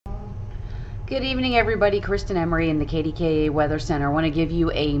Good evening, everybody. Kristin Emery in the KDKA Weather Center. I want to give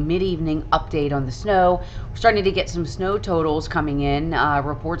you a mid-evening update on the snow. We're starting to get some snow totals coming in,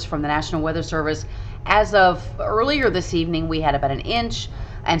 reports from the National Weather Service. As of earlier this evening, we had about an inch,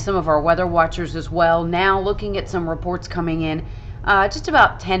 and some of our weather watchers as well. Now looking at some reports coming in just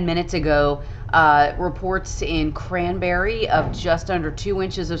about 10 minutes ago, reports in Cranberry of just under 2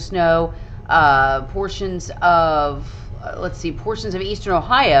 inches of snow, portions of eastern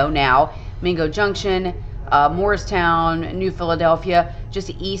Ohio now, Mingo Junction, Morristown, New Philadelphia,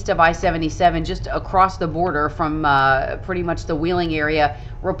 just east of I-77, just across the border from pretty much the Wheeling area,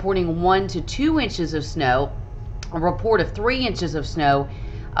 reporting 1 to 2 inches of snow. A report of 3 inches of snow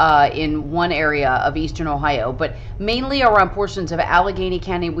in one area of eastern Ohio, but mainly around portions of Allegheny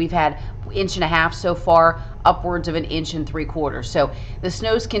County. We've had 1.5 inches so far, upwards of 1.75 inches. So the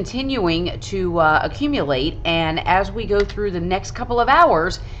snow's continuing to accumulate, and as we go through the next couple of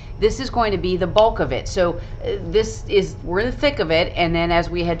hours, this is going to be the bulk of it. So we're in the thick of it, and then as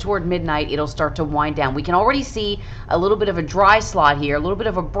we head toward midnight, it'll start to wind down. We can already see a little bit of a dry slot here, a little bit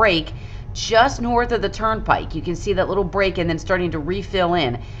of a break just north of the turnpike. You can see that little break and then starting to refill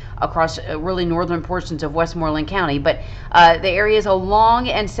in across really northern portions of Westmoreland County. But the areas along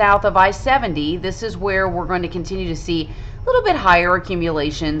and south of I-70, this is where we're going to continue to see a little bit higher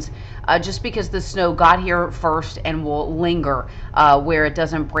accumulations, just because the snow got here first and will linger where it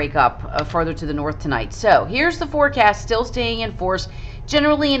doesn't break up further to the north tonight. So here's the forecast, still staying in force,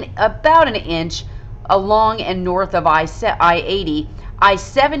 generally in about an inch along and north of I-80.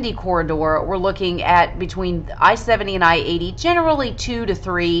 I-70 corridor, we're looking at between I-70 and I-80, generally 2 to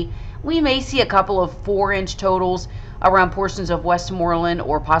 3. We may see a couple of 4-inch totals around portions of Westmoreland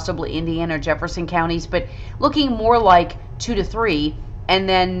or possibly Indiana or Jefferson counties, but looking more like 2 to 3. And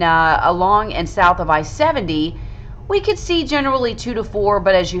then along and south of I-70, we could see generally 2 to 4,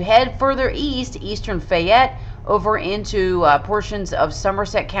 but as you head further east, eastern Fayette, over into portions of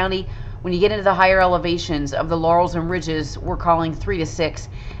Somerset County, when you get into the higher elevations of the Laurels and Ridges, we're calling 3 to 6.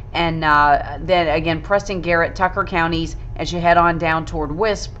 And then again, Preston, Garrett, Tucker counties, as you head on down toward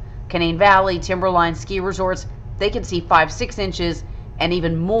Wisp, Canaan Valley, Timberline ski resorts, they can see 5-6 inches and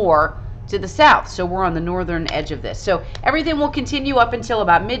even more to the south. So we're on the northern edge of this. So everything will continue up until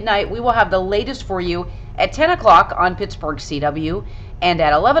about midnight. We will have the latest for you at 10 o'clock on Pittsburgh CW and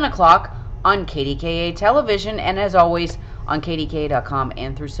at 11 o'clock on KDKA television, and as always on KDKA.com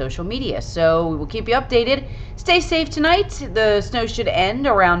and through social media. So we will keep you updated. Stay safe tonight. The snow should end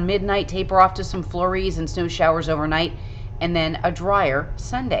around midnight, taper off to some flurries and snow showers overnight, and then a drier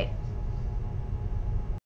Sunday.